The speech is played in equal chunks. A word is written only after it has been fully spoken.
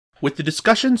With the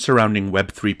discussion surrounding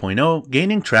Web 3.0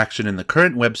 gaining traction in the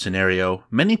current web scenario,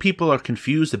 many people are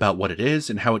confused about what it is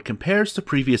and how it compares to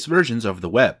previous versions of the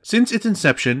web. Since its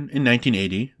inception in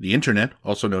 1980, the Internet,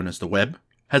 also known as the web,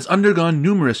 has undergone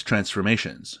numerous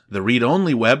transformations. The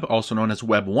read-only web, also known as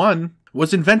Web 1,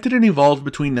 was invented and evolved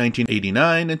between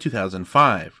 1989 and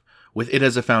 2005. With it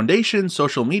as a foundation,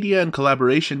 social media and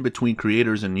collaboration between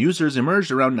creators and users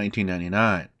emerged around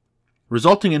 1999,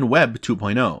 resulting in Web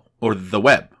 2.0, or the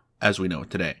web as we know it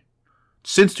today.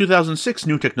 Since 2006,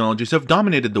 new technologies have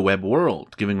dominated the web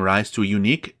world, giving rise to a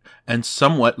unique and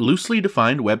somewhat loosely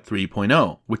defined Web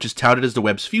 3.0, which is touted as the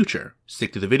web's future.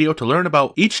 Stick to the video to learn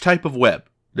about each type of web,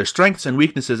 their strengths and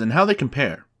weaknesses, and how they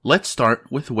compare. Let's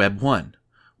start with Web 1.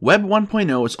 Web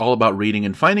 1.0 is all about reading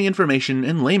and finding information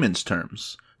in layman's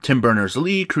terms. Tim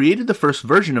Berners-Lee created the first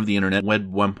version of the Internet,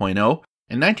 Web 1.0,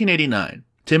 in 1989.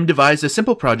 Tim devised a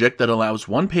simple project that allows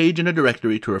one page in a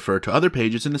directory to refer to other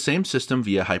pages in the same system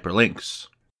via hyperlinks.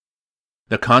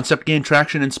 The concept gained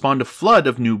traction and spawned a flood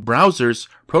of new browsers,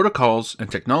 protocols,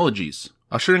 and technologies,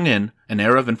 ushering in an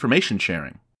era of information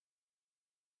sharing.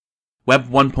 Web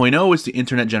 1.0 is the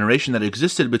Internet generation that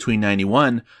existed between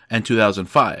 1991 and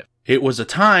 2005. It was a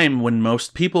time when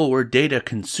most people were data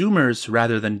consumers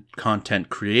rather than content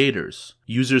creators.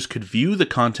 Users could view the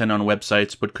content on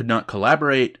websites but could not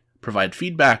collaborate, provide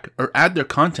feedback, or add their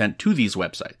content to these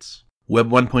websites. Web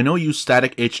 1.0 used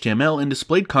static HTML and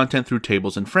displayed content through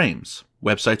tables and frames.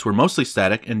 Websites were mostly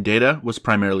static and data was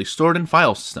primarily stored in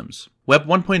file systems. Web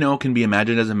 1.0 can be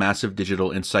imagined as a massive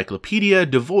digital encyclopedia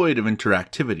devoid of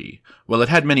interactivity. While it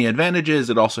had many advantages,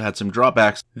 it also had some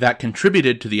drawbacks that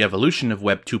contributed to the evolution of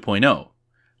Web 2.0.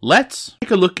 Let's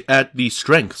take a look at the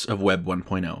strengths of Web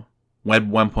 1.0.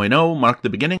 Web 1.0 marked the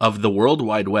beginning of the World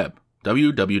Wide Web,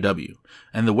 WWW,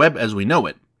 and the web as we know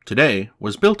it today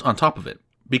was built on top of it.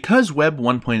 Because Web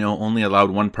 1.0 only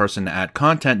allowed one person to add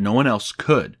content, no one else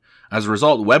could. As a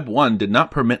result, Web 1 did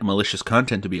not permit malicious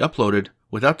content to be uploaded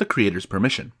without the creator's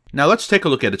permission. Now let's take a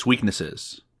look at its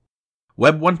weaknesses.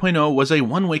 Web 1.0 was a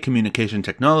one-way communication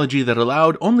technology that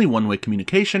allowed only one-way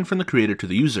communication from the creator to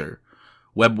the user.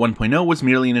 Web 1.0 was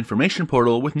merely an information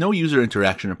portal with no user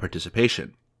interaction or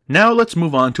participation. Now let's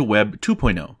move on to Web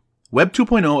 2.0. Web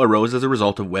 2.0 arose as a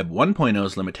result of Web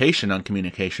 1.0's limitation on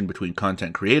communication between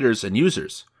content creators and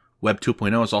users. Web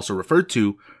 2.0 is also referred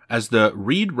to as the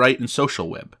read, write, and social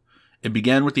web. It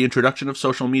began with the introduction of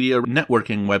social media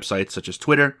networking websites such as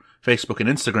Twitter, Facebook, and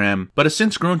Instagram, but has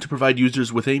since grown to provide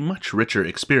users with a much richer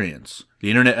experience. The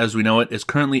Internet as we know it is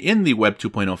currently in the Web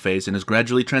 2.0 phase and is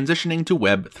gradually transitioning to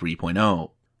Web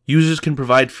 3.0. Users can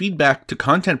provide feedback to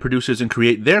content producers and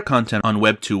create their content on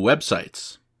Web 2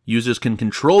 websites. Users can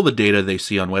control the data they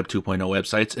see on Web 2.0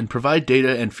 websites and provide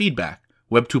data and feedback.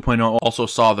 Web 2.0 also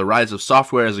saw the rise of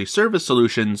software as a service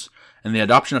solutions and the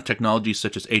adoption of technologies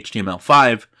such as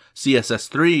HTML5,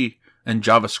 CSS3, and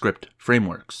JavaScript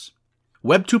frameworks.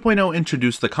 Web 2.0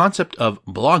 introduced the concept of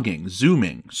blogging,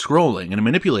 zooming, scrolling, and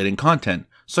manipulating content,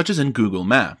 such as in Google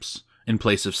Maps, in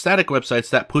place of static websites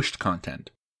that pushed content.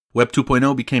 Web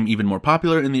 2.0 became even more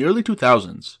popular in the early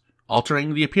 2000s,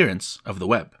 altering the appearance of the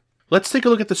web. Let's take a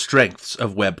look at the strengths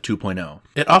of Web 2.0.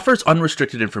 It offers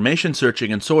unrestricted information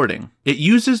searching and sorting. It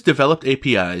uses developed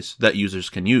APIs that users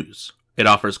can use. It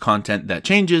offers content that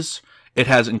changes. It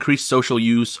has increased social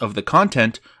use of the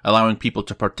content, allowing people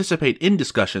to participate in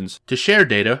discussions, to share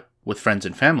data with friends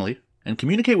and family, and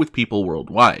communicate with people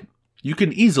worldwide. You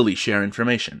can easily share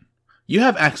information. You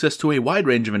have access to a wide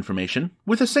range of information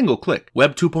with a single click.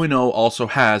 Web 2.0 also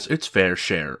has its fair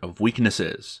share of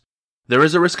weaknesses. There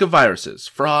is a risk of viruses,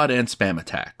 fraud, and spam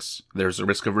attacks. There's a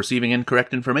risk of receiving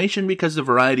incorrect information because the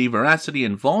variety, veracity,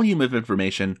 and volume of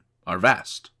information are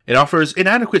vast. It offers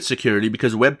inadequate security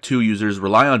because Web 2 users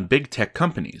rely on big tech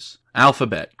companies,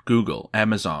 Alphabet, Google,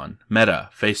 Amazon, Meta,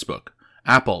 Facebook,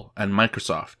 Apple, and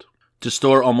Microsoft, to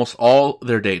store almost all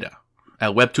their data.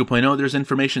 At Web 2.0, there's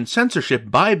information censorship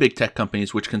by big tech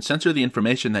companies which can censor the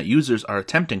information that users are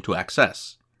attempting to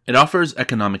access. It offers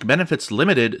economic benefits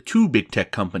limited to big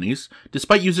tech companies,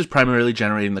 despite users primarily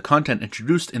generating the content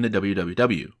introduced in the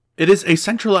WWW. It is a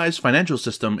centralized financial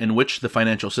system in which the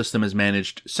financial system is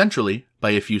managed centrally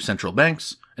by a few central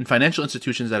banks and financial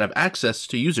institutions that have access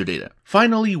to user data.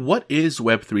 Finally, what is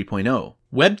Web 3.0?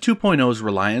 Web 2.0's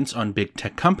reliance on big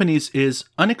tech companies is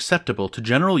unacceptable to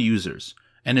general users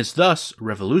and is thus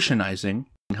revolutionizing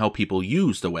how people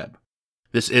use the web.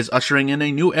 This is ushering in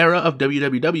a new era of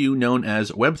WWW known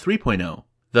as Web 3.0.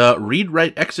 The Read,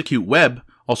 Write, Execute web,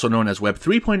 also known as Web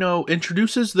 3.0,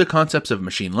 introduces the concepts of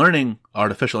machine learning,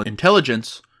 artificial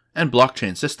intelligence, and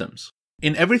blockchain systems.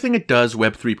 In everything it does,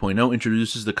 Web 3.0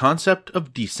 introduces the concept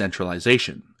of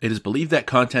decentralization. It is believed that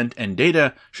content and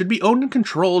data should be owned and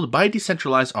controlled by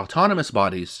decentralized autonomous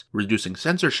bodies, reducing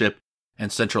censorship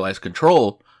and centralized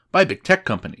control by big tech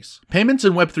companies. Payments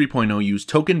in Web 3.0 use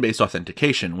token-based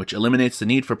authentication, which eliminates the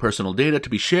need for personal data to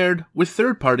be shared with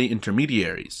third-party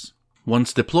intermediaries.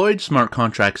 Once deployed, smart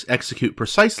contracts execute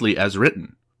precisely as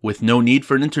written, with no need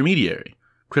for an intermediary.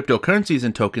 Cryptocurrencies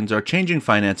and tokens are changing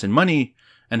finance and money,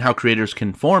 and how creators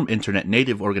can form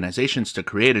internet-native organizations to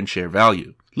create and share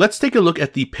value. Let's take a look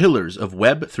at the pillars of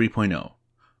Web 3.0.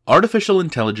 Artificial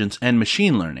intelligence and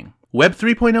machine learning. Web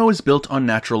 3.0 is built on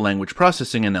natural language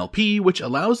processing (NLP), which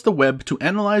allows the web to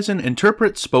analyze and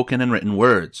interpret spoken and written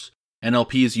words.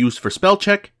 NLP is used for spell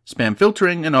check, spam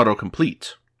filtering, and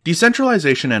autocomplete.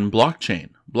 Decentralization and blockchain.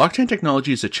 Blockchain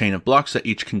technology is a chain of blocks that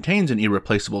each contains an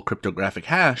irreplaceable cryptographic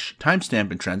hash,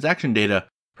 timestamp, and transaction data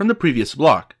from the previous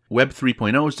block. Web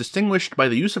 3.0 is distinguished by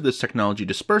the use of this technology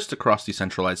dispersed across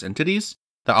decentralized entities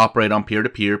that operate on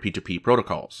peer-to-peer P2P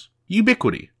protocols.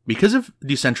 Ubiquity. Because of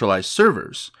decentralized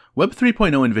servers, Web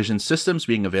 3.0 envisions systems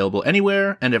being available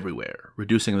anywhere and everywhere,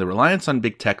 reducing the reliance on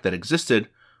big tech that existed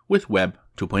with Web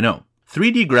 2.0.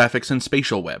 3D graphics and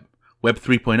spatial web. Web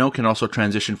 3.0 can also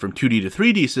transition from 2D to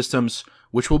 3D systems,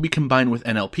 which will be combined with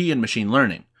NLP and machine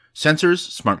learning. Sensors,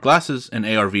 smart glasses, and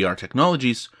AR/VR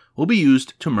technologies will be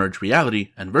used to merge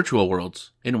reality and virtual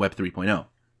worlds in Web 3.0.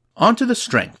 On to the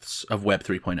strengths of Web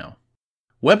 3.0.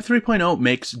 Web 3.0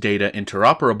 makes data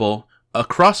interoperable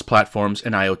across platforms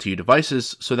and IoT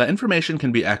devices so that information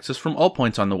can be accessed from all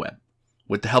points on the web.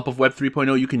 With the help of Web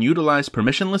 3.0, you can utilize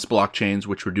permissionless blockchains,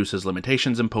 which reduces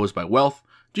limitations imposed by wealth,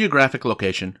 geographic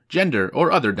location, gender,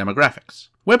 or other demographics.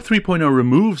 Web 3.0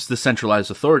 removes the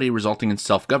centralized authority, resulting in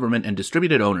self-government and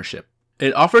distributed ownership.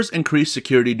 It offers increased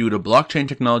security due to blockchain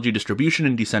technology distribution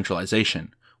and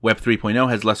decentralization. Web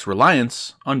 3.0 has less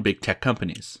reliance on big tech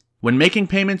companies. When making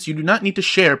payments, you do not need to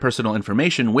share personal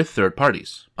information with third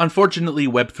parties. Unfortunately,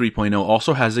 Web 3.0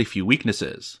 also has a few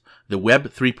weaknesses. The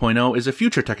Web 3.0 is a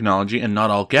future technology and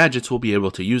not all gadgets will be able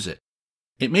to use it.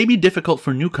 It may be difficult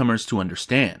for newcomers to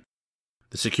understand.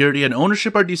 The security and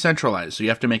ownership are decentralized, so you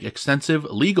have to make extensive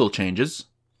legal changes.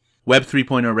 Web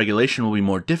 3.0 regulation will be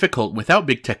more difficult without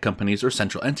big tech companies or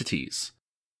central entities.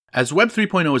 As Web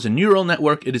 3.0 is a neural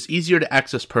network, it is easier to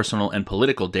access personal and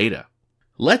political data.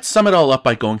 Let's sum it all up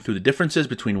by going through the differences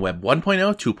between Web 1.0,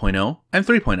 2.0, and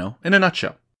 3.0 in a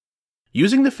nutshell.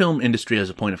 Using the film industry as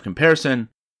a point of comparison,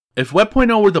 if Web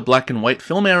 0.0 were the black and white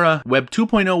film era, Web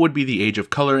 2.0 would be the age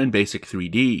of color and basic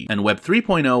 3D, and Web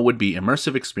 3.0 would be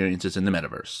immersive experiences in the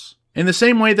metaverse. In the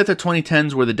same way that the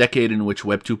 2010s were the decade in which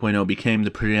Web 2.0 became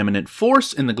the preeminent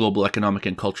force in the global economic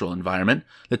and cultural environment,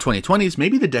 the 2020s may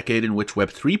be the decade in which Web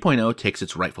 3.0 takes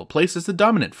its rightful place as the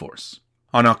dominant force.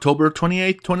 On October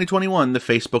 28, 2021, the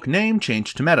Facebook name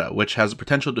changed to Meta, which has the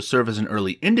potential to serve as an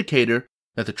early indicator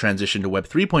that the transition to Web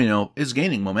 3.0 is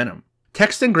gaining momentum.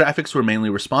 Text and graphics were mainly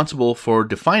responsible for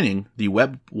defining the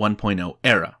Web 1.0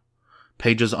 era.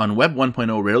 Pages on Web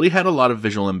 1.0 rarely had a lot of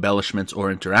visual embellishments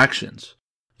or interactions.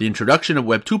 The introduction of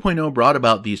Web 2.0 brought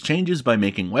about these changes by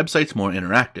making websites more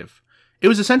interactive. It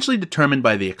was essentially determined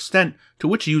by the extent to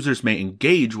which users may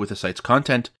engage with a site's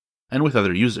content and with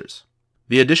other users.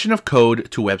 The addition of code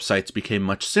to websites became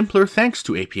much simpler thanks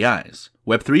to APIs.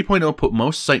 Web 3.0 put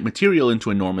most site material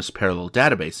into enormous parallel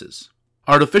databases.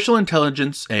 Artificial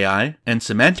intelligence, AI, and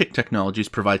semantic technologies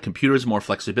provide computers more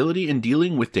flexibility in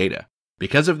dealing with data.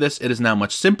 Because of this, it is now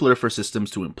much simpler for systems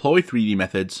to employ 3D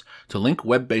methods to link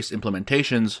web-based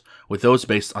implementations with those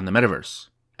based on the metaverse.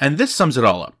 And this sums it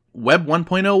all up. Web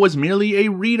 1.0 was merely a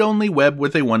read-only web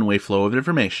with a one-way flow of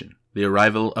information. The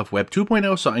arrival of Web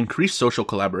 2.0 saw increased social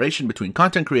collaboration between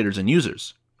content creators and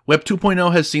users. Web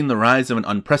 2.0 has seen the rise of an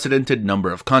unprecedented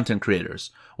number of content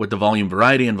creators, with the volume,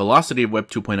 variety, and velocity of Web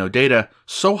 2.0 data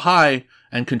so high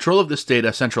and control of this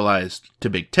data centralized to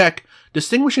big tech,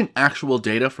 distinguishing actual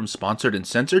data from sponsored and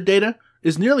censored data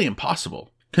is nearly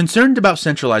impossible. Concerned about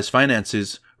centralized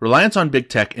finances, reliance on big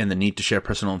tech, and the need to share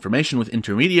personal information with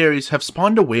intermediaries have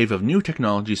spawned a wave of new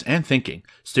technologies and thinking,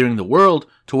 steering the world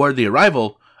toward the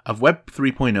arrival of Web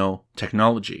 3.0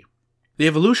 technology. The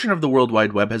evolution of the World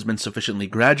Wide Web has been sufficiently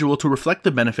gradual to reflect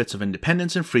the benefits of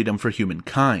independence and freedom for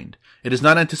humankind. It is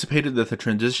not anticipated that the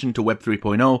transition to Web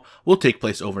 3.0 will take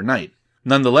place overnight.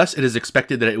 Nonetheless, it is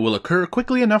expected that it will occur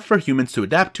quickly enough for humans to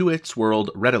adapt to its world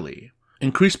readily.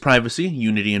 Increased privacy,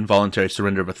 unity, and voluntary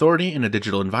surrender of authority in a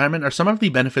digital environment are some of the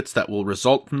benefits that will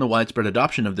result from the widespread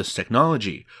adoption of this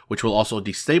technology, which will also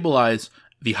destabilize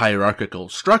the hierarchical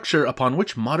structure upon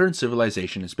which modern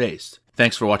civilization is based.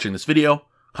 Thanks for watching this video.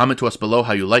 Comment to us below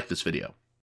how you like this video.